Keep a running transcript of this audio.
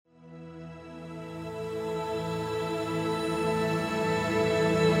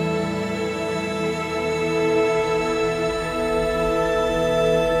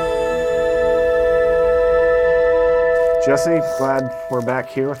Jesse, glad we're back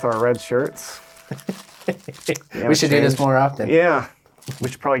here with our red shirts. We should do this more often. Yeah, we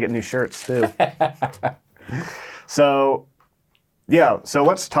should probably get new shirts too. So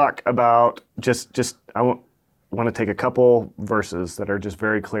let's talk about I want to take a couple verses that are just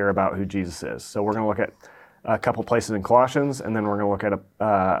very clear about who Jesus is. So we're going to look at a couple places in Colossians, and then we're going to look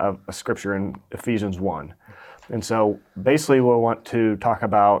at a scripture in Ephesians 1. And so basically we'll want to talk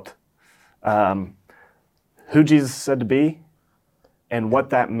about who Jesus is said to be and what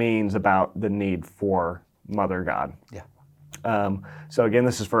that means about the need for Mother God. Yeah. So again,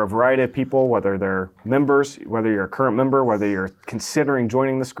 this is for a variety of people, whether they're members, whether you're a current member, whether you're considering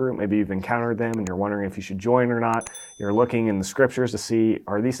joining this group, maybe you've encountered them and you're wondering if you should join or not. You're looking in the scriptures to see,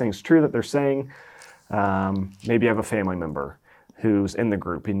 are these things true that they're saying? Maybe you have a family member who's in the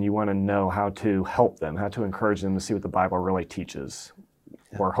group and you want to know how to help them, how to encourage them to see what the Bible really teaches.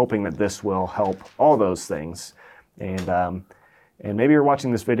 Yeah. We're hoping that this will help all those things. And maybe you're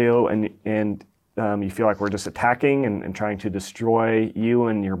watching this video and you feel like we're just attacking and trying to destroy you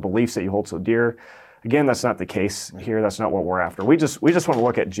and your beliefs that you hold so dear. Again, that's not the case here. That's not what we're after. We just want to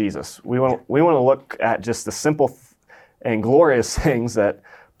look at Jesus. We want to look at just the simple and glorious things that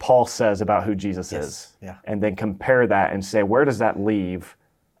Paul says about who Jesus is, and then compare that and say, where does that leave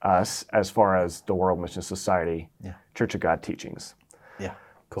us as far as the World Mission Society, Church of God teachings? Yeah,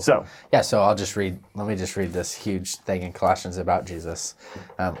 cool. So I'll just read. Let me just read this huge thing in Colossians about Jesus.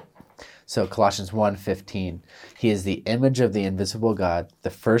 So Colossians 1:15, he is the image of the invisible God,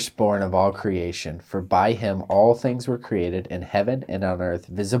 the firstborn of all creation. For by him all things were created in heaven and on earth,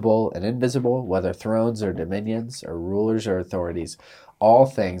 visible and invisible, whether thrones or dominions or rulers or authorities. All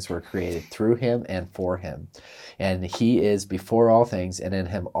things were created through him and for him. And he is before all things, and in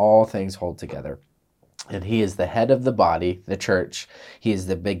him all things hold together. And he is the head of the body, the church. He is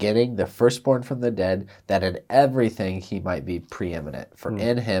the beginning, the firstborn from the dead, that in everything he might be preeminent. For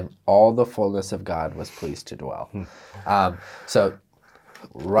in him all the fullness of God was pleased to dwell. So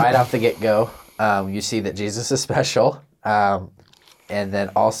right off the get-go, you see that Jesus is special. And then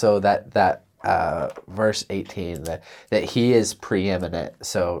also that verse 18, that he is preeminent.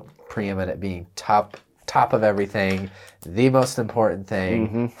 So preeminent being top of everything, the most important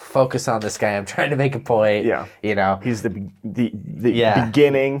thing. Focus on this guy. I'm trying to make a point. Yeah, he's the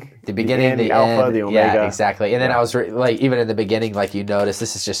beginning, the Alpha, end, the Omega. Yeah, exactly. And then I was even in the beginning, like you notice,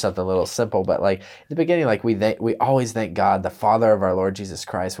 this is just something a little simple, but like in the beginning, like we always thank God, the Father of our Lord Jesus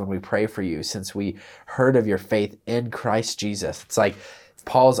Christ, when we pray for you, since we heard of your faith in Christ Jesus. It's like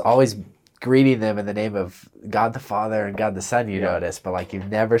Paul's always greeting them in the name of God the Father and God the Son. You notice, but like you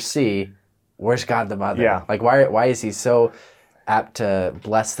never see. Where's God the Mother? Yeah. Like, why is he so apt to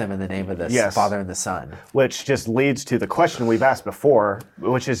bless them in the name of the Father and the Son? Which just leads to the question we've asked before,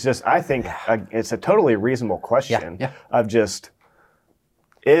 which is just, I think, it's a totally reasonable question of just,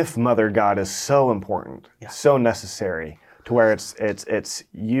 if Mother God is so important, so necessary, to where it's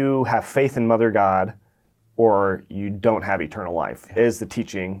you have faith in Mother God or you don't have eternal life, is the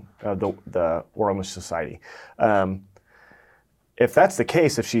teaching of the World Mission Society. If that's the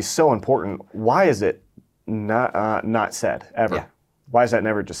case, if she's so important, why is it not said ever? Yeah. Why is that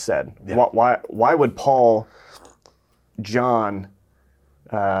never just said? Yeah. Why would Paul, John,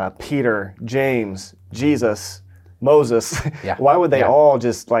 Peter, James, Jesus, Moses, why would they all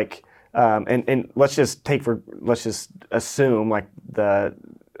just like, and let's just assume like the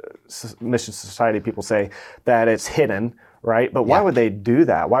Mission Society people say that it's hidden, right? But why would they do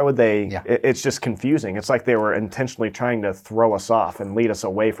that? Why would they? It's just confusing. It's like they were intentionally trying to throw us off and lead us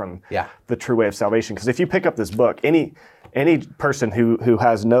away from the true way of salvation. Because if you pick up this book, any person who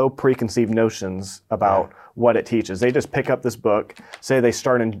has no preconceived notions about what it teaches, they just pick up this book, say they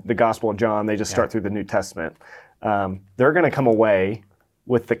start in the Gospel of John, they just start through the New Testament, they're going to come away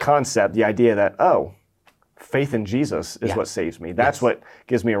with the concept, the idea that, faith in Jesus is what saves me. That's what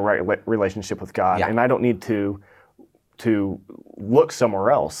gives me a right relationship with God. And I don't need to look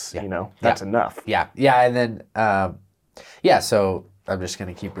somewhere else, that's enough. And then, so I'm just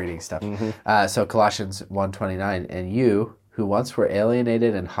going to keep reading stuff. So Colossians 1:29, and you, who once were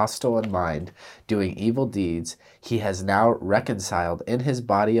alienated and hostile in mind, doing evil deeds, he has now reconciled in his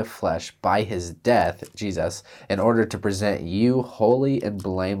body of flesh by his death, Jesus, in order to present you holy and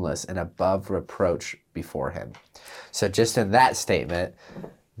blameless and above reproach before him. So just in that statement,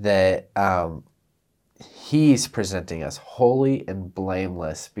 that he's presenting us holy and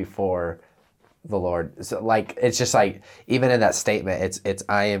blameless before the Lord. So like, it's just like, even in that statement, it's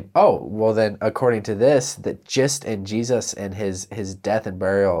I am, then according to this, that just in Jesus and his death and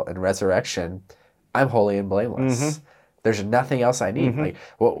burial and resurrection, I'm holy and blameless. There's nothing else I need. Like,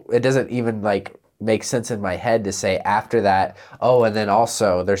 well, it doesn't even like make sense in my head to say after that, oh, and then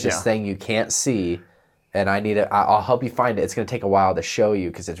also there's this thing you can't see, and I'll help you find it. It's going to take a while to show you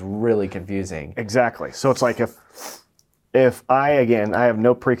because it's really confusing. Exactly. So it's like if I have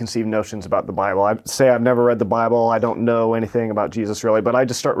no preconceived notions about the Bible. I say I've never read the Bible. I don't know anything about Jesus really, but I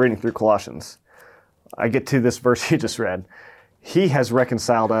just start reading through Colossians. I get to this verse you just read. He has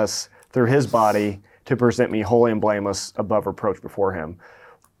reconciled us through his body to present me holy and blameless above reproach before him.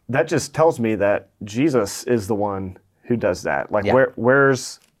 That just tells me that Jesus is the one who does that. Like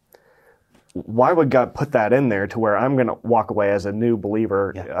why would God put that in there to where I'm going to walk away as a new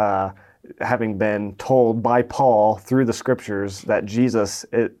believer, having been told by Paul through the scriptures that Jesus,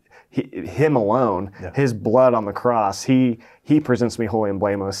 him alone, his blood on the cross, he presents me holy and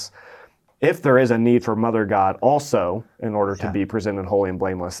blameless. If there is a need for Mother God also in order to be presented holy and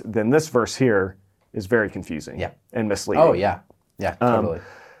blameless, then this verse here is very confusing and misleading. Oh, yeah. Yeah, totally.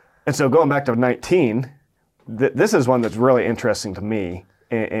 And so going back to 19, this is one that's really interesting to me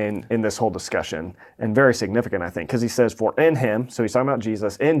in this whole discussion, and very significant, I think, because he says, for in him, so he's talking about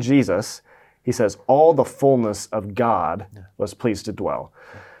Jesus, in Jesus, he says, all the fullness of God was pleased to dwell.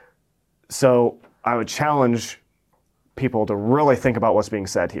 So I would challenge people to really think about what's being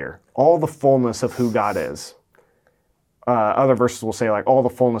said here. All the fullness of who God is. Other verses will say like all the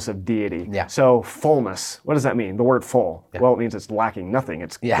fullness of deity. Yeah. So fullness, what does that mean? The word full. Yeah. Well, it means it's lacking nothing.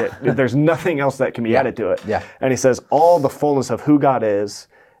 There's nothing else that can be added to it. Yeah. And he says all the fullness of who God is,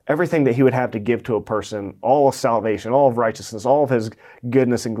 everything that he would have to give to a person, all of salvation, all of righteousness, all of his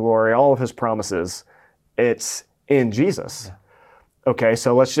goodness and glory, all of his promises, it's in Jesus. Yeah. Okay,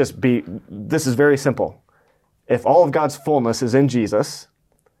 so this is very simple. If all of God's fullness is in Jesus,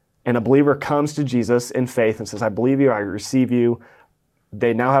 and a believer comes to Jesus in faith and says, I believe you, I receive you,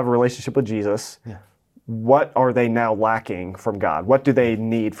 they now have a relationship with Jesus. Yeah. What are they now lacking from God? What do they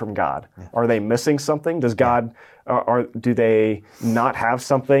need from God? Yeah. Are they missing something? Does God, do they not have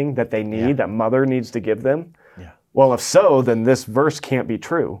something that they need, that Mother needs to give them? Yeah. Well, if so, then this verse can't be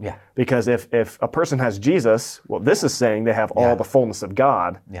true. Yeah. Because if a person has Jesus, well, this is saying they have all the fullness of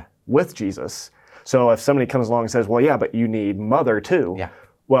God with Jesus. So if somebody comes along and says, well, yeah, but you need Mother too. Yeah.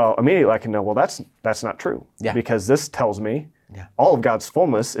 Well, immediately I can know, well, that's not true. Yeah. Because this tells me all of God's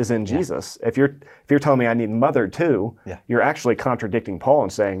fullness is in Jesus. If you're telling me I need Mother too, you're actually contradicting Paul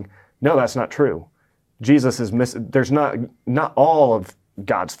and saying, no, that's not true. Jesus is missing. There's not all of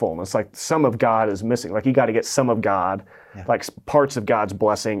God's fullness. Like some of God is missing. Like you got to get some of God, like parts of God's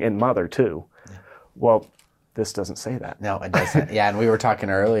blessing in Mother too. Yeah. Well, this doesn't say that. No, it doesn't. Yeah, and we were talking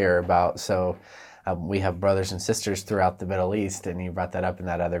earlier about we have brothers and sisters throughout the Middle East, and you brought that up in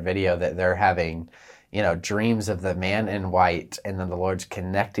that other video, that they're having, dreams of the man in white, and then the Lord's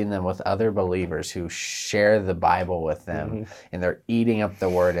connecting them with other believers who share the Bible with them, and they're eating up the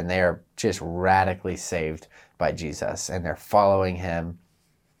Word, and they are just radically saved by Jesus, and they're following Him,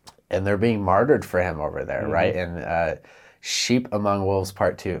 and they're being martyred for Him over there, right? And Sheep Among Wolves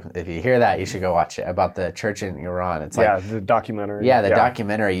Part 2. If you hear that, you should go watch it, about the church in Iran. It's the documentary. Yeah, the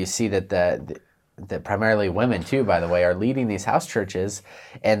documentary. You see that that primarily women too, by the way, are leading these house churches,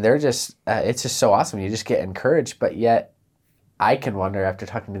 and they're just, it's just so awesome. You just get encouraged, but yet I can wonder, after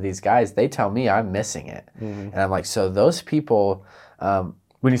talking to these guys, they tell me I'm missing it. And I'm like, so those people...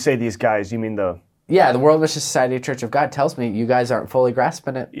 when you say these guys, you mean the World Mission Society Church of God tells me you guys aren't fully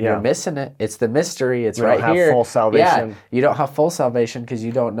grasping it. Yeah. You're missing it. It's the mystery. It's right here. You don't have full salvation. Yeah, you don't have full salvation because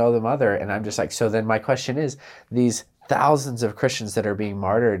you don't know the Mother. And I'm just like, so then my question is, these thousands of Christians that are being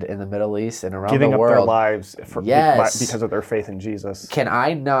martyred in the Middle East and around the world. Giving up their lives because of their faith in Jesus. Can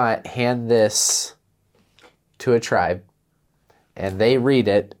I not hand this to a tribe and they read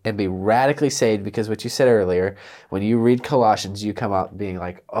it and be radically saved? Because what you said earlier, when you read Colossians, you come out being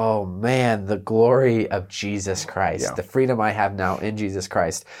like, oh man, the glory of Jesus Christ, the freedom I have now in Jesus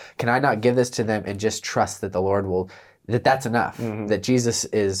Christ. Can I not give this to them and just trust that the Lord will, that's enough, that Jesus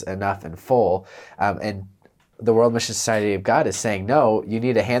is enough and full, and the World Mission Society of God is saying, no, you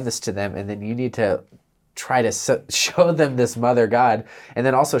need to hand this to them, and then you need to try to show them this Mother God, and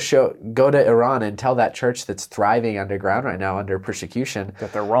then also go to Iran and tell that church that's thriving underground right now under persecution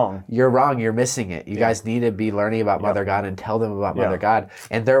that they're wrong. You're wrong. You're missing it. You guys need to be learning about Mother God and tell them about Mother God.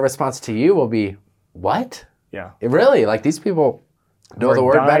 And their response to you will be, what? Yeah. Really? Like these people know the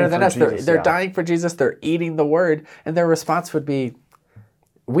Word better than us. They're dying for Jesus. They're eating the Word. And their response would be,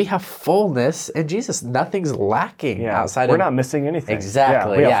 we have fullness in Jesus. Nothing's lacking outside We're not missing anything.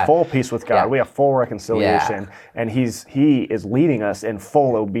 Exactly. We have full peace with God. We have full reconciliation. And He is leading us in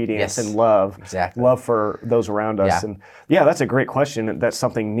full obedience and love. Exactly. Love for those around us. And that's a great question. That's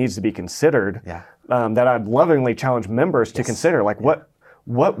something needs to be considered. That I'd lovingly challenge members to consider. Like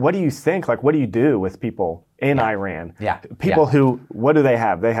what do you think? Like, what do you do with people in Iran? Yeah. People who, what do they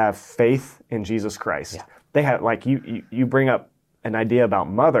have? They have faith in Jesus Christ. Yeah. They have, like, you bring up an idea about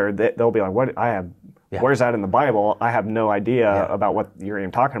mother, they'll be like, where's that in the Bible? I have no idea about what you're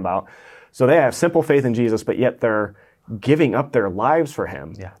even talking about. So they have simple faith in Jesus, but yet they're giving up their lives for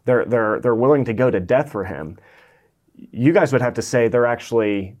him. Yeah. They're willing to go to death for him. You guys would have to say they're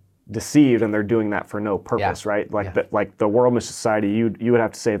actually deceived and they're doing that for no purpose, right? Like the world and society, you would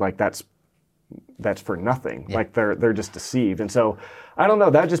have to say like that's for nothing. Yeah. Like they're just deceived. And so I don't know,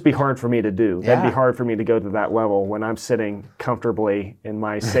 that'd just be hard for me to do. That'd be hard for me to go to that level when I'm sitting comfortably in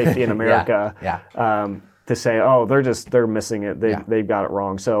my safety in America. To say, oh, they're missing it. They've got it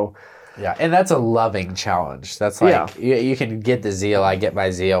wrong. So yeah, and that's a loving challenge. That's like you can get the zeal. I get my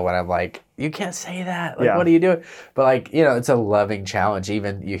zeal when I'm like, you can't say that. Like, what are you doing? But like, it's a loving challenge.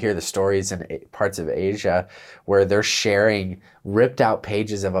 Even you hear the stories in parts of Asia where they're sharing ripped out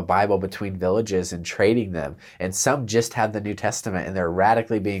pages of a Bible between villages and trading them. And some just have the New Testament and they're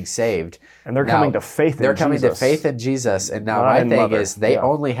radically being saved. And they're coming to faith in Jesus. They're coming to faith in Jesus. And now my thing is they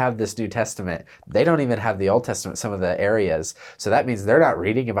only have this New Testament. They don't even have the Old Testament, some of the areas. So that means they're not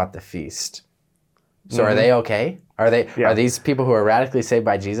reading about the feast. So are they okay? Are these people who are radically saved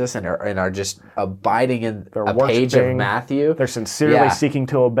by Jesus and are just abiding in a page of Matthew? They're sincerely seeking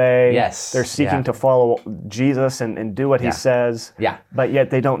to obey. Yes. They're seeking to follow Jesus and do what he says. Yeah. But yet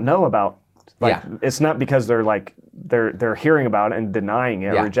they don't know about. It's not because they're hearing about it and denying it,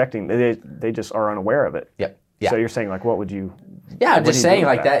 or rejecting it. They just are unaware of it. Yep. Yeah. So you're saying like, what would you? Yeah, I'm just saying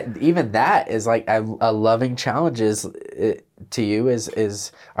like that. Even that is like a loving challenge to you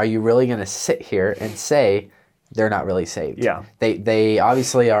is are you really going to sit here and say they're not really saved? Yeah. They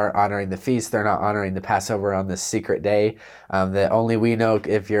obviously are honoring the feast. They're not honoring the Passover on this secret day that only we know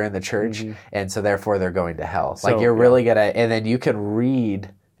if you're in the church, and so therefore they're going to hell. So, like you're really gonna, and then you can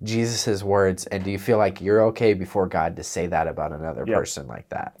read Jesus's words, and do you feel like you're okay before God to say that about another person like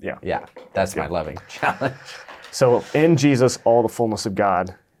that? Yeah. Yeah. That's my loving challenge. So in Jesus, all the fullness of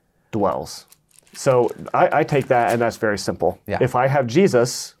God dwells. So I take that, and that's very simple. Yeah. If I have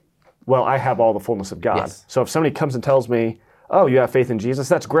Jesus, well, I have all the fullness of God. Yes. So if somebody comes and tells me, oh, you have faith in Jesus,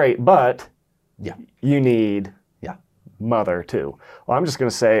 that's great, but you need mother too. Well, I'm just going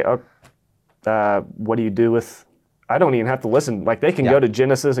to say, what do you do with... I don't even have to listen. Like they can go to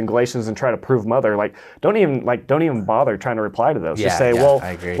Genesis and Galatians and try to prove mother. Like don't even bother trying to reply to those. Just say, well,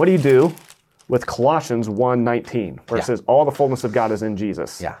 what do you do with Colossians 1:19, where it says all the fullness of God is in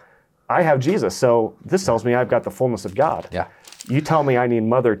Jesus? Yeah. I have Jesus, so this tells me I've got the fullness of God. Yeah. You tell me I need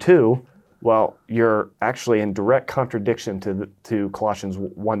mother too. Well, you're actually in direct contradiction to Colossians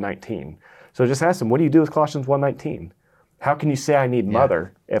 1:19. So just ask them, what do you do with Colossians 1:19? How can you say I need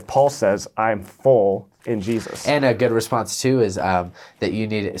mother if Paul says I'm full in Jesus? And a good response too is that you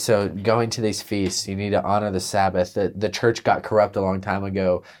need, so going to these feasts, you need to honor the Sabbath. The church got corrupt a long time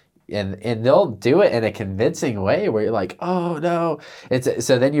ago, and they'll do it in a convincing way where you're like, oh no.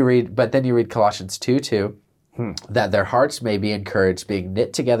 Then you read Colossians 2:2. That their hearts may be encouraged, being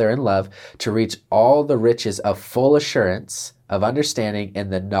knit together in love, to reach all the riches of full assurance of understanding in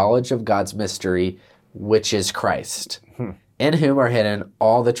the knowledge of God's mystery, which is Christ, in whom are hidden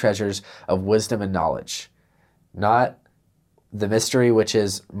all the treasures of wisdom and knowledge. Not the mystery, which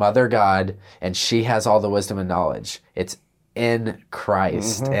is Mother God, and she has all the wisdom and knowledge. It's in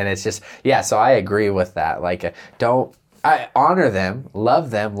Christ. And it's just, so I agree with that. Like, I honor them,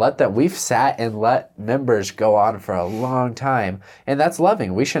 love them, we've sat and let members go on for a long time, and that's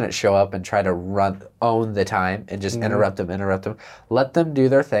loving. We shouldn't show up and try to own the time and just interrupt them. Let them do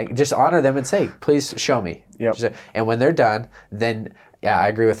their thing. Just honor them and say, please show me. Yep. And when they're done, then, I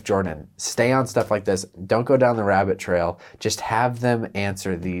agree with Jordan. Stay on stuff like this. Don't go down the rabbit trail. Just have them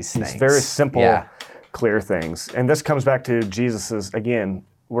answer these things. It's very simple, clear things. And this comes back to Jesus's, again,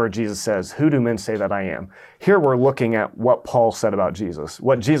 where Jesus says, who do men say that I am? Here we're looking at what Paul said about Jesus,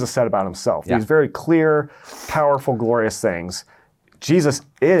 what Jesus said about himself. These very clear, powerful, glorious things. Jesus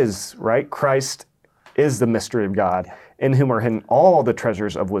is, right? Christ is the mystery of God, in whom are hidden all the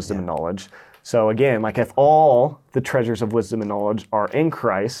treasures of wisdom and knowledge. So again, like if all the treasures of wisdom and knowledge are in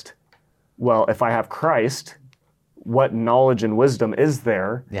Christ, well, if I have Christ, what knowledge and wisdom is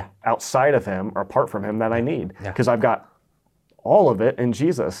there outside of him or apart from him that I need? Because I've got all of it in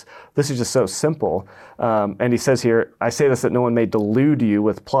Jesus. This is just so simple. And he says here, I say this that no one may delude you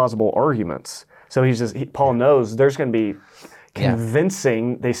with plausible arguments. So Paul knows there's going to be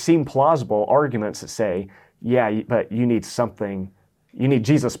convincing, they seem plausible arguments that say, but you need something, you need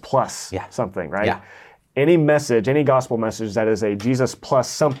Jesus plus something, right? Yeah. Any message, any gospel message that is a Jesus plus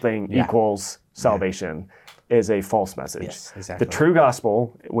something equals salvation is a false message. Yes, exactly. The true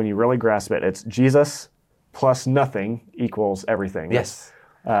gospel, when you really grasp it, it's Jesus plus nothing equals everything. Yes.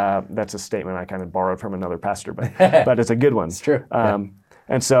 That's a statement I kind of borrowed from another pastor, but it's a good one. It's true.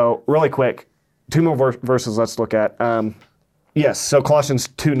 And so, really quick, two more verses let's look at. Yes, so Colossians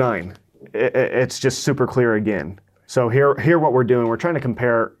 2:9. It's just super clear again. So here what we're doing, we're trying to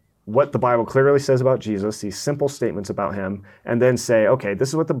compare what the Bible clearly says about Jesus, these simple statements about him, and then say, okay, this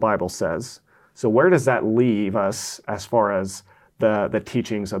is what the Bible says. So where does that leave us as far as the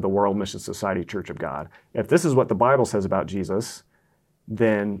teachings of the World Mission Society Church of God? If this is what the Bible says about Jesus,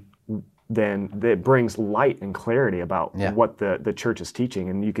 then it brings light and clarity about what the church is teaching,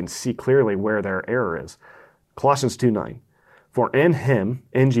 and you can see clearly where their error is. Colossians 2:9. For in him,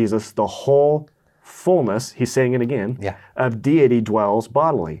 in Jesus, the whole fullness, he's saying it again, of deity dwells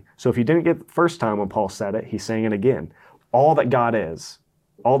bodily. So if you didn't get it the first time when Paul said it, he's saying it again. All that God is,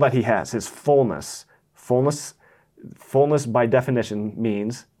 all that he has, his fullness. Fullness by definition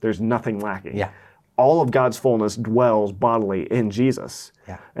means there's nothing lacking. Yeah. All of God's fullness dwells bodily in Jesus.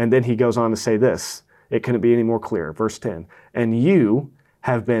 Yeah. And then he goes on to say this. It couldn't be any more clear. Verse 10. And you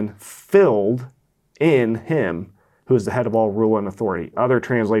have been filled in him who is the head of all rule and authority. Other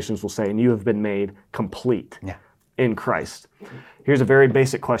translations will say, and you have been made complete in Christ. Here's a very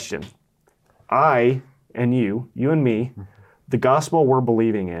basic question. I and you and me, the gospel we're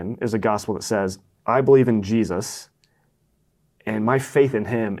believing in is a gospel that says, I believe in Jesus, and my faith in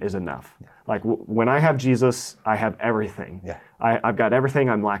him is enough. Like when I have Jesus, I have everything. I've got everything,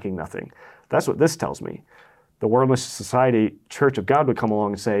 I'm lacking nothing. That's what this tells me. The World Mission Society Church of God would come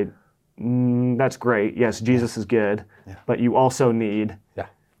along and say, that's great. Yes, Jesus is good, but you also need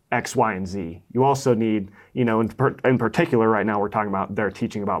X, Y, and Z. You also need, in particular right now we're talking about their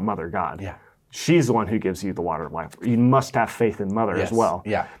teaching about Mother God. She's the one who gives you the water of life. You must have faith in Mother as well.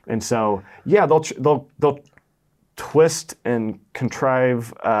 And so, they'll twist and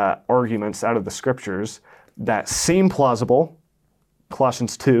contrive arguments out of the scriptures that seem plausible.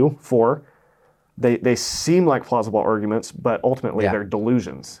 Colossians 2:4. They seem like plausible arguments, but ultimately they're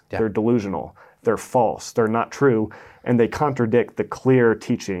delusions. They're delusional. They're false. They're not true. And they contradict the clear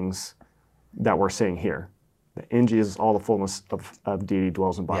teachings that we're seeing here. That in Jesus, all the fullness of deity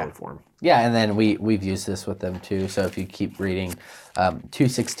dwells in bodily form. Yeah, and then we've used this with them too. So if you keep reading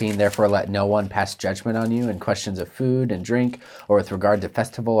 2:16, therefore let no one pass judgment on you in questions of food and drink, or with regard to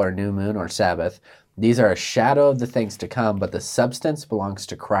festival or new moon or Sabbath. These are a shadow of the things to come, but the substance belongs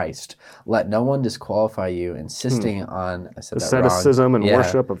to Christ. Let no one disqualify you, insisting on asceticism and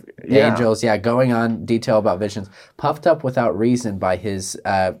worship of angels. Going on detail about visions, puffed up without reason by his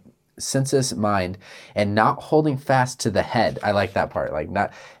sensuous mind, and not holding fast to the head. I like that part.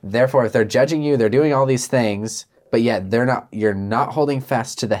 Therefore, if they're judging you, they're doing all these things, but yet you're not holding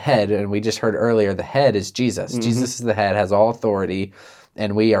fast to the head. And we just heard earlier, the head is Jesus. Jesus is the head, has all authority,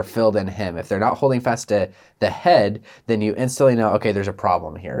 and we are filled in him. If they're not holding fast to the head, then you instantly know, okay, there's a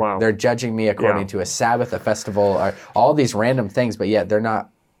problem here. Wow. They're judging me according to a Sabbath, a festival, or all these random things, but yet they're not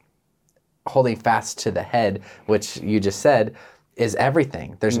holding fast to the head, which you just said is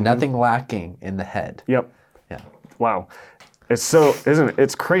everything. There's nothing lacking in the head. Yep. Yeah. Wow. It's so, isn't it?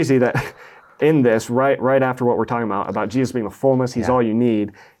 It's crazy that in this, right after what we're talking about Jesus being the fullness, he's all you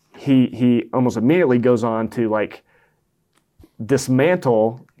need, he almost immediately goes on to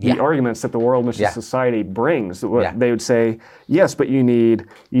dismantle the arguments that the World Mission Society brings. They would say, yes, but you need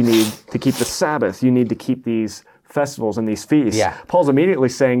to keep the Sabbath. You need to keep these festivals and these feasts. Paul's immediately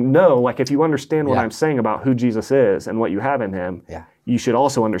saying, no, if you understand what I'm saying about who Jesus is and what you have in him, you should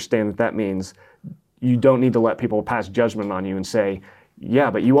also understand that means you don't need to let people pass judgment on you and say,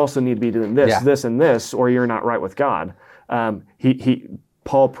 but you also need to be doing this, this, and this, or you're not right with God.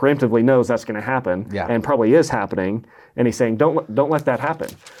 Paul preemptively knows that's going to happen and probably is happening. And he's saying, don't let that happen.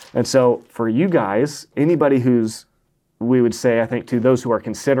 And so for you guys, anybody we would say, I think, to those who are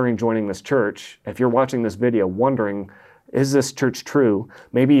considering joining this church, if you're watching this video wondering, is this church true?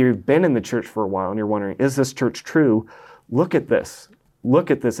 Maybe you've been in the church for a while and you're wondering, is this church true? Look at this.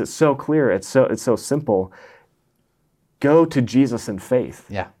 Look at this. It's so clear. It's so simple. Go to Jesus in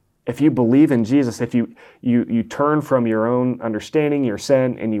faith. If you believe in Jesus, if you turn from your own understanding, your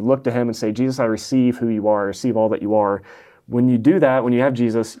sin, and you look to him and say, Jesus, I receive who you are, I receive all that you are. When you do that, when you have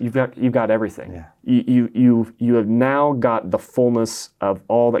Jesus, you've got everything. You have now got the fullness of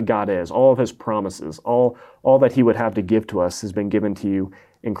all that God is, all of his promises, all that he would have to give to us has been given to you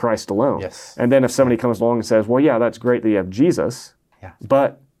in Christ alone. Yes. And then if somebody comes along and says, well, that's great that you have Jesus,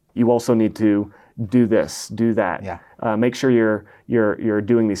 but you also need to do this, do that. Make sure you're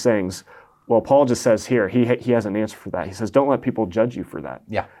doing these things. Well, Paul just says here, he has an answer for that. He says, don't let people judge you for that.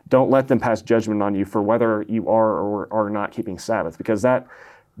 Yeah. Don't let them pass judgment on you for whether you are or are not keeping Sabbath, because that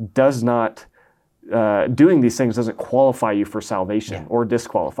does not, doing these things doesn't qualify you for salvation or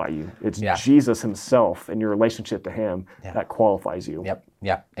disqualify you. It's Jesus himself and your relationship to him that qualifies you. Yep.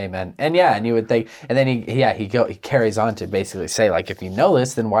 Yeah. Amen. And and you would think, and then he carries on to basically say, like, if you know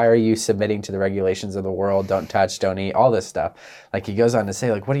this, then why are you submitting to the regulations of the world? Don't touch, don't eat, all this stuff. Like, he goes on to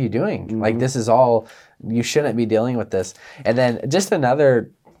say, like, what are you doing? Mm-hmm. Like, this is all, you shouldn't be dealing with this. And then just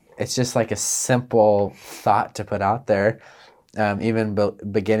another, it's just like a simple thought to put out there. Even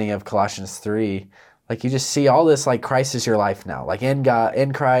beginning of Colossians 3, like, you just see all this, like, Christ is your life now. Like, in God,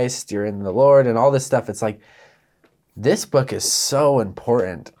 in Christ, you're in the Lord, and all this stuff. It's like, this book is so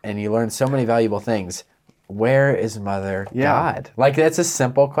important, and you learn so many valuable things. Where is Mother God? Like, that's a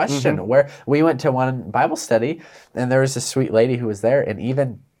simple question. Mm-hmm. Where we went to one Bible study, and there was a sweet lady who was there, and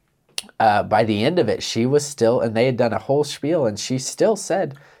even by the end of it, she was still, and they had done a whole spiel, and she still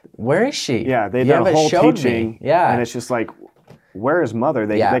said, where is she? Yeah, they'd done a whole teaching, and it's just like, where is Mother?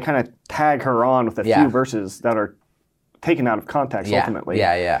 They kind of tag her on with a few verses that are taken out of context ultimately.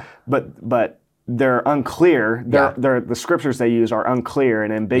 But they're unclear. The scriptures they use are unclear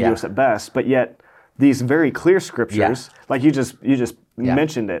and ambiguous at best. But yet these very clear scriptures, like you just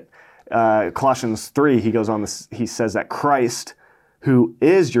mentioned it, Colossians 3. He goes on this. He says that Christ, who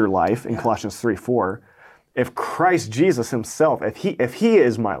is your life, in Colossians 3:4. If Christ Jesus himself, if he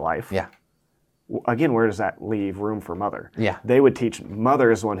is my life. Again, where does that leave room for Mother? They would teach Mother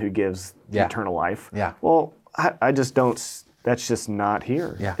is the one who gives eternal life. Well, I just don't, that's just not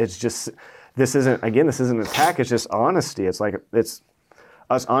here. It's just, this isn't an attack, it's just honesty. It's like, it's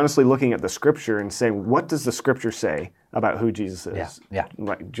us honestly looking at the scripture and saying, what does the scripture say about who Jesus is?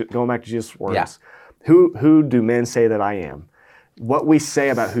 Like, going back to Jesus' words. Who do men say that I am? What we say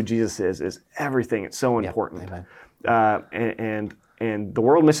about who Jesus is everything. It's so important. And the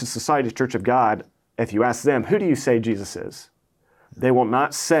World Mission Society Church of God, if you ask them, who do you say Jesus is? They will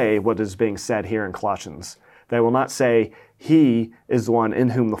not say what is being said here in Colossians. They will not say, he is the one in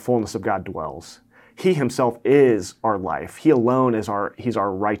whom the fullness of God dwells. He himself is our life. He alone is he's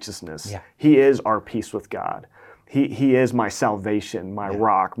our righteousness. He is our peace with God. He is my salvation, my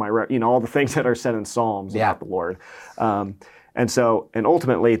rock, all the things that are said in Psalms about the Lord. And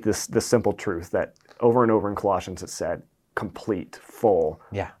ultimately, this simple truth that over and over in Colossians it said, complete, full.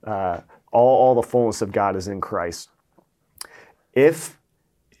 All the fullness of God is in Christ. If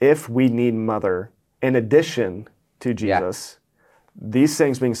we need Mother in addition to Jesus, these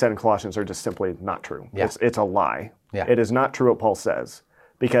things being said in Colossians are just simply not true. It's a lie. It is not true what Paul says.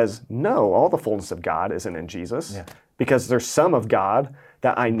 Because no, all the fullness of God isn't in Jesus. Because there's some of God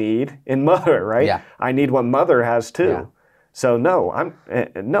that I need in Mother, right? I need what Mother has too. So no,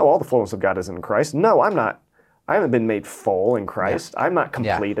 all the fullness of God isn't in Christ. No, I'm not. I haven't been made full in Christ. I'm not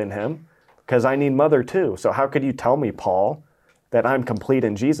complete in him because I need Mother too. So how could you tell me, Paul, that I'm complete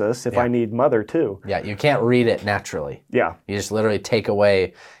in Jesus if I need Mother too? You can't read it naturally. You just literally take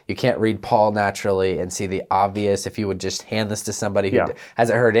away, you can't read Paul naturally and see the obvious. If you would just hand this to somebody who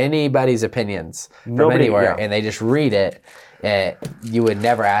hasn't heard anybody's opinions from anywhere and they just read it, you would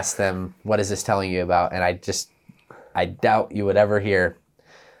never ask them, what is this telling you about? And I doubt you would ever hear,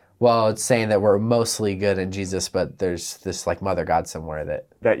 well, it's saying that we're mostly good in Jesus, but there's this like Mother God somewhere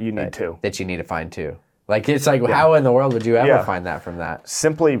that you need too. That you need to find too. Like, it's like, how in the world would you ever find that from that?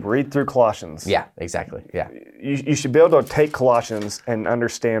 Simply read through Colossians. Exactly. You should be able to take Colossians and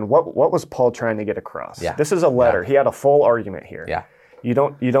understand what was Paul trying to get across. This is a letter. He had a full argument here. You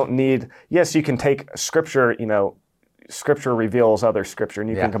don't need, yes, you can take scripture, scripture reveals other scripture and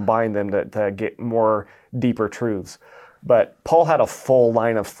you can combine them to get more deeper truths. But Paul had a full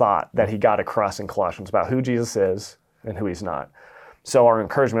line of thought that he got across in Colossians about who Jesus is and who he's not. So our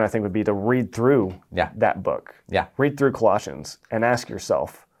encouragement, I think, would be to read through that book. Read through Colossians and ask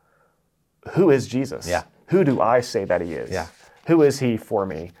yourself, who is Jesus? Who do I say that he is? Who is he for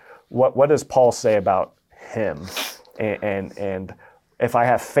me? What does Paul say about him? And if I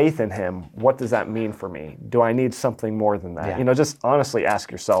have faith in him, what does that mean for me? Do I need something more than that? Just honestly ask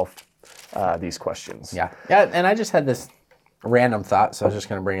yourself these questions. And I just had this random thought, so I was just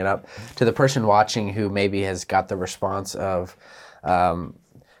going to bring it up to the person watching who maybe has got the response of,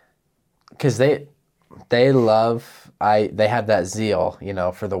 because they have that zeal,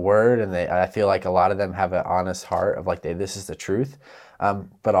 for the word, and I feel like a lot of them have an honest heart of like, this is the truth.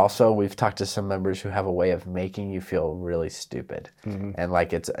 But also we've talked to some members who have a way of making you feel really stupid,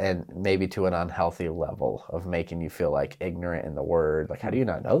 and maybe to an unhealthy level of making you feel like ignorant in the word. Like, how do you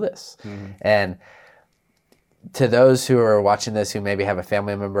not know this? And to those who are watching this who maybe have a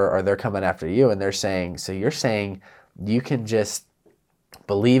family member or they're coming after you and they're saying, so you're saying you can just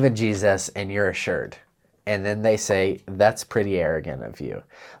believe in Jesus and you're assured. And then they say, that's pretty arrogant of you.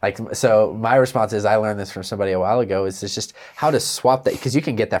 Like, so my response is, I learned this from somebody a while ago, is it's just how to swap that, because you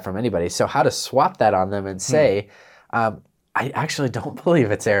can get that from anybody. So how to swap that on them and say, I actually don't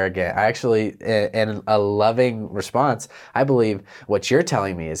believe it's arrogant. I actually, in a loving response, I believe what you're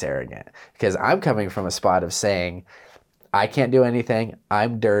telling me is arrogant, because I'm coming from a spot of saying, I can't do anything.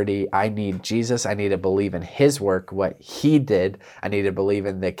 I'm dirty. I need Jesus. I need to believe in his work, what he did. I need to believe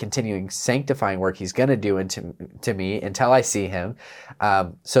in the continuing sanctifying work he's going to do into me until I see him.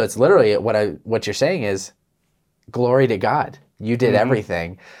 So it's literally what you're saying is, glory to God. You did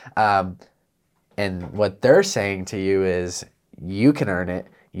everything. And what they're saying to you is, you can earn it.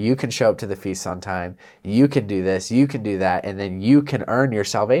 You can show up to the feast on time. You can do this. You can do that. And then you can earn your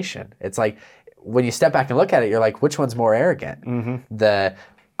salvation. It's like, when you step back and look at it, you're like, which one's more arrogant? The,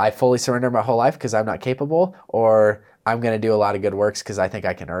 I fully surrender my whole life because I'm not capable, or I'm going to do a lot of good works because I think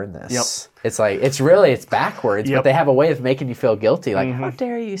I can earn this. It's like, it's backwards, but they have a way of making you feel guilty. Like, how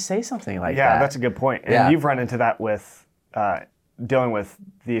dare you say something like that? Yeah, that's a good point. And you've run into that with dealing with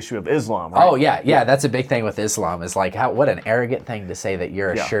the issue of Islam, right? Oh, yeah. That's a big thing with Islam, is like, what an arrogant thing to say that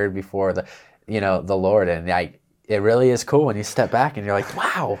you're assured before the Lord. And like, it really is cool when you step back and you're like,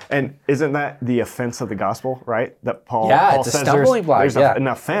 wow. And isn't that the offense of the gospel, right? That Paul it's says a stumbling block. There's an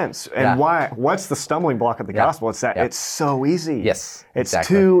offense. And what's the stumbling block of the gospel? It's that it's so easy. Yes, it's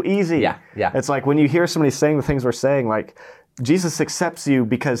too easy. Yeah. It's like when you hear somebody saying the things we're saying, like, Jesus accepts you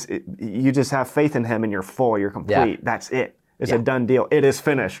because you just have faith in him and you're full, you're complete. That's it. It's a done deal. It is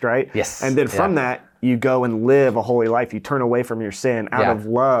finished, right? Yes. And then from that, you go and live a holy life. You turn away from your sin out of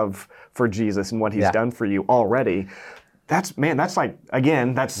love for Jesus and what he's done for you already. That's like,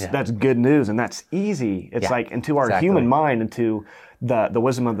 again, that's good news, and that's easy. It's like, into our human mind, into the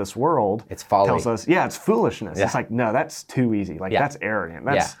wisdom of this world, it's folly. Tells us, it's foolishness. It's like, no, that's too easy. Like, that's arrogant.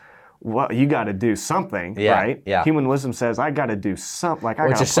 That's well, you got to do something, right? Yeah. Human wisdom says, I got to do something. Like,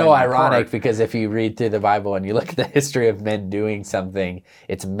 which is so ironic, because if you read through the Bible and you look at the history of men doing something,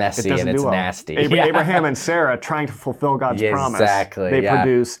 it's messy and it's nasty. Abraham and Sarah trying to fulfill God's promise. Exactly. They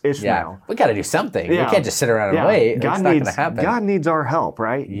produce Ishmael. Yeah. We got to do something. We can't just sit around and wait. It's not going to happen. God needs our help,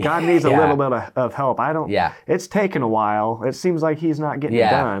 right? God needs a little bit of help. It's taken a while. It seems like he's not getting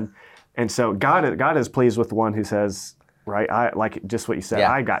it done. And so God is pleased with the one who says, right, I like just what you said.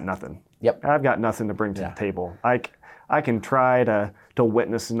 I got nothing. Yep. I've got nothing to bring to the table. I can try to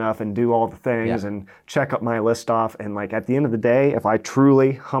witness enough and do all the things and check up my list off. And like, at the end of the day, if I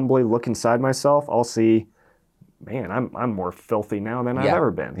truly, humbly look inside myself, I'll see, man, I'm more filthy now than I've ever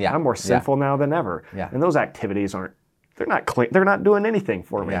been. Yeah. I'm more sinful now than ever. Yeah. And those activities they're not clean. They're not doing anything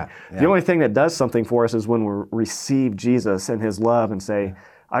for me. Yeah. The only thing that does something for us is when we receive Jesus and his love and say,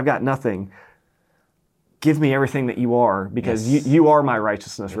 I've got nothing. Give me everything that you are, because you are my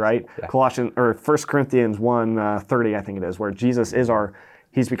righteousness, right? Yeah. 1 Corinthians 1:30, I think it is, where Jesus is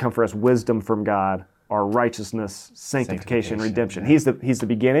he's become for us wisdom from God, our righteousness, sanctification, redemption. Yeah. He's the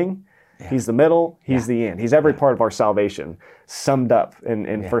beginning, he's the middle, he's the end. He's every part of our salvation, summed up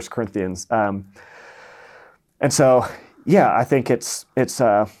in 1 Corinthians. And so, I think it's just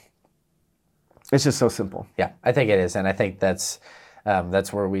so simple. Yeah, I think it is, and I think that's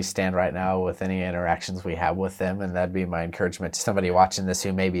where we stand right now with any interactions we have with them, and that'd be my encouragement to somebody watching this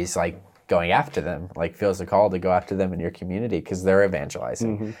who maybe is like going after them, like feels a call to go after them in your community because they're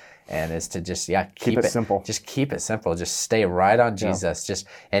evangelizing, and is to just keep it simple. Just keep it simple. Just stay right on Jesus. Just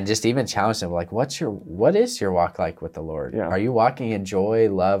even challenge them, like, what is your walk like with the Lord? Yeah. Are you walking in joy,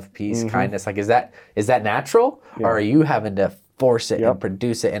 love, peace, kindness? Like, is that natural, or are you having to force it and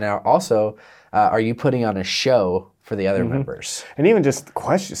produce it? And also, are you putting on a show for the other members? And even just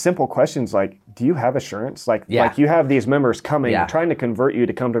simple questions like, do you have assurance? Like you have these members coming, trying to convert you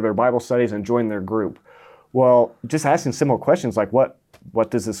to come to their Bible studies and join their group. Well, just asking simple questions like, what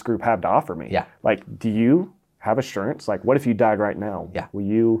does this group have to offer me? Yeah. Like, do you have assurance? Like, what if you died right now? Yeah. Do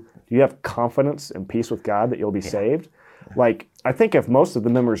you have confidence and peace with God that you'll be saved? Like, I think if most of the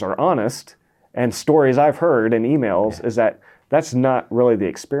members are honest, and stories I've heard in emails is that that's not really the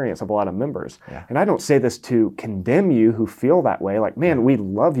experience of a lot of members. Yeah. And I don't say this to condemn you who feel that way. Like, man, we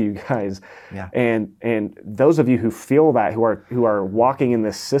love you guys. Yeah. And those of you who feel that, who are walking in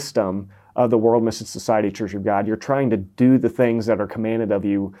this system of the World Mission Society Church of God, you're trying to do the things that are commanded of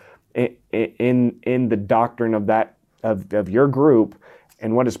you in the doctrine of your group,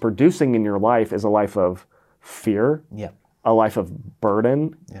 and what is producing in your life is a life of fear, a life of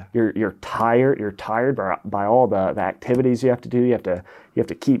burden. Yeah. You're tired. You're tired by all the activities you have to do. You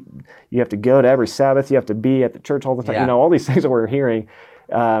have to go to every Sabbath. You have to be at the church all the time. Yeah. All these things that we're hearing,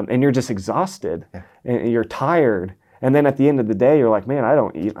 and you're just exhausted, and you're tired. And then at the end of the day, you're like, man, I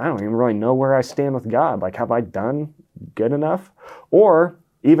don't even really know where I stand with God. Like, have I done good enough? Or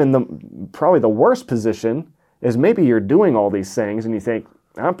even probably the worst position is maybe you're doing all these things and you think,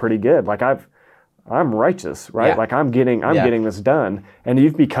 I'm pretty good. Like I'm righteous, right? Yeah. Like I'm getting this done. And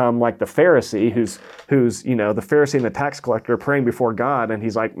you've become like the Pharisee who's the Pharisee and the tax collector praying before God, and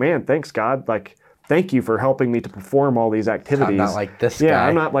he's like, man, thanks God. Like, thank you for helping me to perform all these activities. I'm not like this guy. Yeah,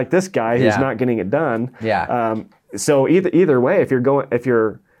 I'm not like this guy who's not getting it done. Yeah. So either way, if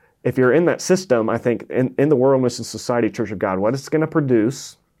you're in that system, I think in the World Mission Society Church of God, what it's going to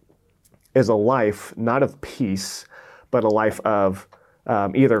produce is a life not of peace, but a life of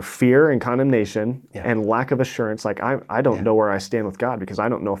either fear and condemnation and lack of assurance. Like I don't know where I stand with God because I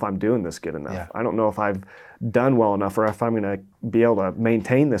don't know if I'm doing this good enough. Yeah. I don't know if I've done well enough or if I'm going to be able to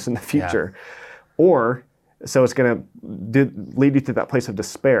maintain this in the future. Or so it's going to lead you to that place of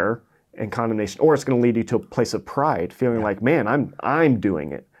despair and condemnation, or it's going to lead you to a place of pride, feeling like, man, I'm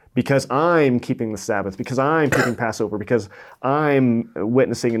doing it because I'm keeping the Sabbath, because I'm keeping Passover, because I'm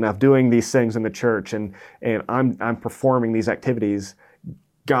witnessing enough, doing these things in the church, and I'm performing these activities.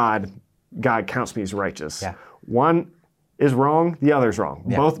 God counts me as righteous. Yeah. One is wrong, the other's wrong.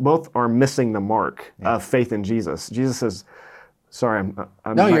 Yeah. Both are missing the mark of faith in Jesus. Jesus says, sorry,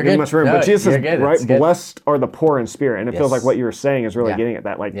 I'm not giving much room, but Jesus says, right, blessed are the poor in spirit. And it feels like what you were saying is really getting at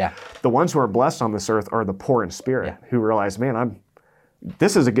that. Like the ones who are blessed on this earth are the poor in spirit who realize, man,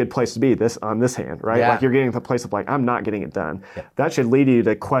 this is a good place to be on this hand, right? Yeah. Like you're getting to the place of like, I'm not getting it done. Yeah. That should lead you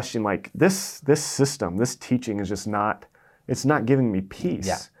to question like this system, this teaching is just it's not giving me peace.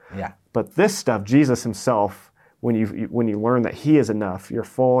 Yeah. Yeah. But this stuff, Jesus himself, when you learn that he is enough, you're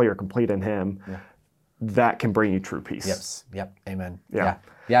full, you're complete in him, that can bring you true peace. Yep. Amen. Yeah.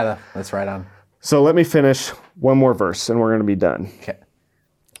 Yeah, that's right on. So let me finish one more verse and we're going to be done. Okay.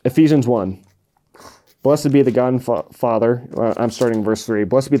 Ephesians 1. Blessed be the God and Father, I'm starting verse 3.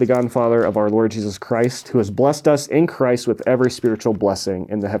 Blessed be the God and Father of our Lord Jesus Christ, who has blessed us in Christ with every spiritual blessing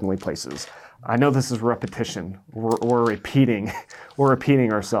in the heavenly places. I know this is repetition. We're repeating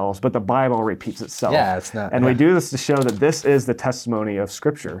ourselves, but the Bible repeats itself. Yeah, it's not. And we do this to show that this is the testimony of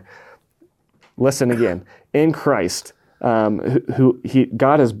Scripture. Listen again. In Christ,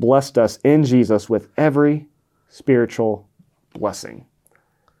 God has blessed us in Jesus with every spiritual blessing.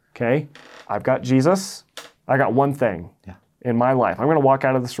 Okay? I've got Jesus. I got one thing in my life. I'm going to walk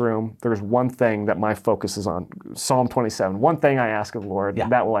out of this room. There's one thing that my focus is on. Psalm 27. One thing I ask of the Lord,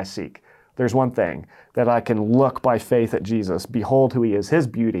 that will I seek. There's one thing that I can look by faith at Jesus, behold who he is, his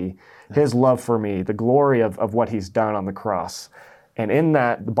beauty, his love for me, the glory of what he's done on the cross. And in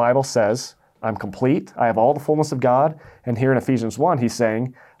that, the Bible says, I'm complete. I have all the fullness of God. And here in Ephesians 1, he's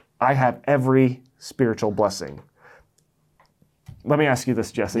saying, I have every spiritual blessing. Let me ask you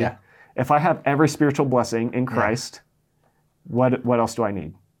this, Jesse. Yeah. If I have every spiritual blessing in Christ, what else do I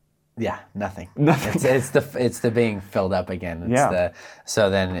need? Yeah, nothing. Nothing. It's the being filled up again. So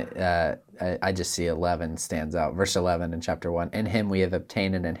then I just see 11 stands out. Verse 11 in chapter 1. In him we have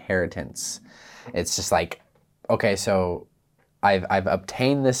obtained an inheritance. It's just like, okay, so I've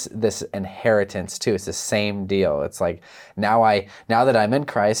obtained this inheritance too. It's the same deal. It's like now that I'm in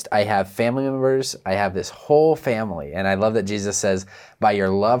Christ, I have family members. I have this whole family, and I love that Jesus says, "By your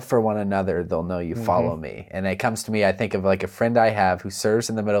love for one another, they'll know you follow me." And it comes to me. I think of like a friend I have who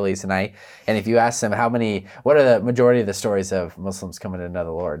serves in the Middle East, and if you ask him what are the majority of the stories of Muslims coming to know the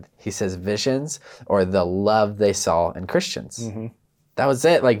Lord, he says visions or the love they saw in Christians. Mm-hmm. That was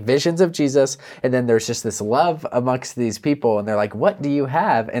it, like visions of Jesus, and then there's just this love amongst these people, and they're like, what do you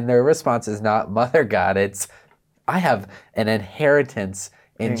have? And their response is not, Mother God, it's, I have an inheritance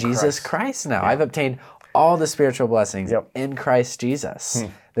in Jesus Christ now. Yeah. I've obtained all the spiritual blessings in Christ Jesus.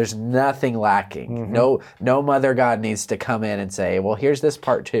 There's nothing lacking. Mm-hmm. No Mother God needs to come in and say, well, here's this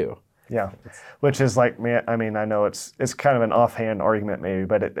part too. Yeah, which is like, I mean, I know it's kind of an offhand argument maybe,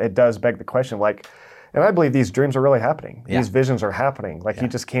 but it does beg the question, like, and I believe these dreams are really happening. Yeah. These visions are happening. Like you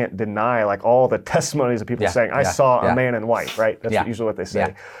just can't deny like all the testimonies of people saying, I saw a man in white, right? That's usually what they say.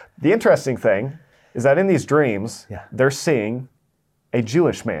 Yeah. The interesting thing is that in these dreams, they're seeing a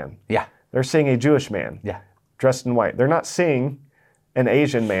Jewish man. Yeah. They're seeing a Jewish man dressed in white. They're not seeing an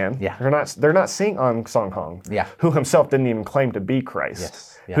Asian man. Yeah. They're not seeing Aung San Hong, who himself didn't even claim to be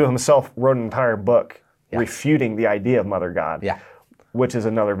Christ, who himself wrote an entire book refuting the idea of Mother God, which is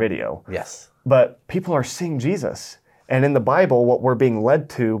another video. Yes. But people are seeing Jesus, And in the Bible, what we're being led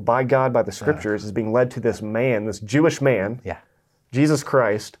to by God, by the scriptures, is being led to this man, this Jewish man, Jesus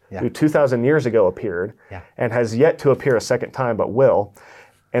Christ, who 2,000 years ago appeared and has yet to appear a second time, but will.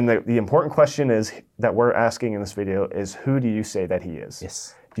 And the important question is that we're asking in this video is, who do you say that he is?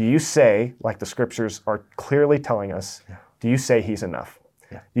 Yes. Do you say, like the scriptures are clearly telling us, do you say he's enough?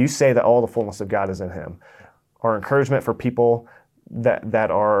 Do you say that all the fullness of God is in him? Our encouragement for people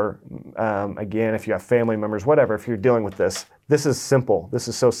that are, again, if you have family members, whatever, if you're dealing with this is simple. This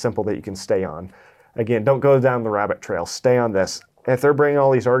is so simple that you can stay on. Again, don't go down the rabbit trail. Stay on this. If they're bringing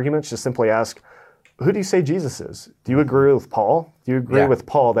all these arguments, just simply ask, who do you say Jesus is? Do you agree with Paul? Do you agree with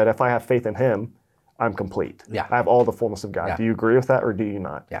Paul that if I have faith in him, I'm complete? I have all the fullness of God. Do you agree with that or do you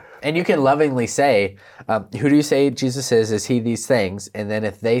not? And you can lovingly say, who do you say Jesus is? Is he these things? And then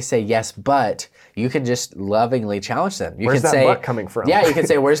if they say yes, but, you can just lovingly challenge them. You Where's can that say, but coming from? Yeah, you can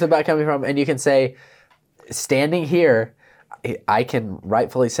say, where's the but coming from? And you can say, standing here, I can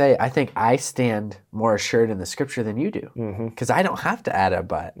rightfully say, I think I stand more assured in the scripture than you do. Because I don't have to add a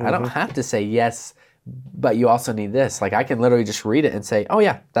but. I don't have to say yes, but you also need this. Like, I can literally just read it and say, oh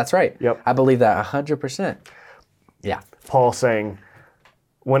yeah, that's right. I believe that 100%. Paul saying,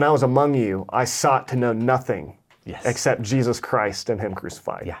 when I was among you, I sought to know nothing except Jesus Christ and him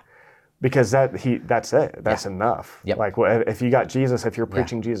crucified. Because that's it. That's enough. Like, if you got Jesus, if you're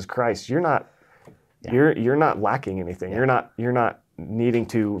preaching Jesus Christ, you're not lacking anything. You're not needing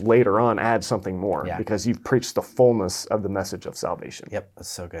to later on add something more because you've preached the fullness of the message of salvation. That's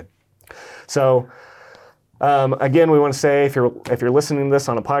so good. So, again, we want to say if you're listening to this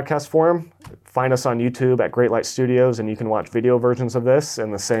on a podcast form, find us on YouTube at Great Light Studios, and you can watch video versions of this.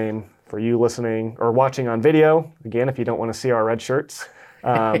 And the same for you listening or watching on video. Again, if you don't want to see our red shirts,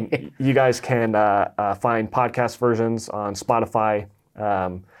 you guys can find podcast versions on Spotify,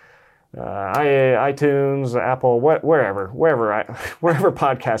 iTunes, Apple, wherever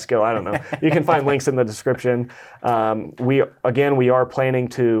podcasts go. I don't know. You can find links in the description. We are planning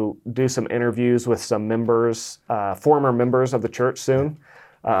to do some interviews with some members, former members of the church soon.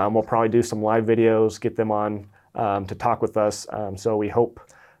 We'll probably do some live videos, get them on to talk with us. So we hope.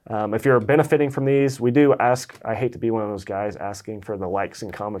 If you're benefiting from these, we do ask, I hate to be one of those guys asking for the likes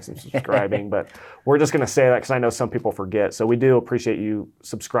and comments and subscribing, but we're just going to say that because I know some people forget. So we do appreciate you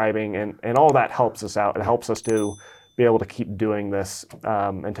subscribing, and all that helps us out. It helps us to be able to keep doing this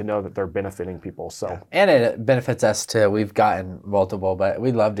and to know that they're benefiting people. So And it benefits us too. We've gotten multiple, but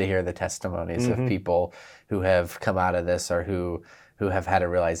we'd love to hear the testimonies of people who have come out of this or who have had a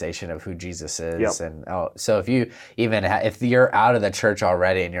realization of who Jesus is. And so if you if you're out of the church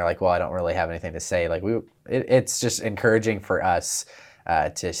already and you're like, well, I don't really have anything to say, like it's just encouraging for us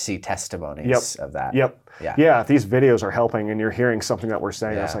to see testimonies of that. Yeah, if these videos are helping and you're hearing something that we're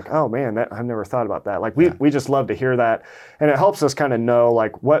saying, it's like, oh man, I've never thought about that. Like we just love to hear that. And it helps us kind of know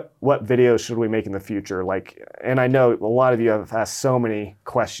like what videos should we make in the future. Like, and I know a lot of you have asked so many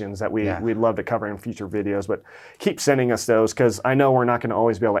questions that we'd love to cover in future videos, but keep sending us those because I know we're not going to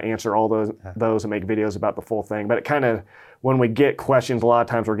always be able to answer all those and make videos about the full thing. But it kind of, when we get questions, a lot of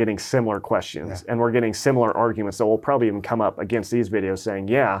times we're getting similar questions and we're getting similar arguments. So we'll probably even come up against these videos saying,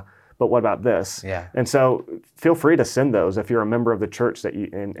 but what about this? And so feel free to send those if you're a member of the church that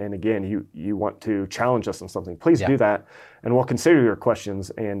and again, you want to challenge us on something. Please do that, and we'll consider your questions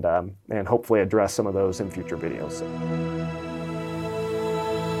and hopefully address some of those in future videos.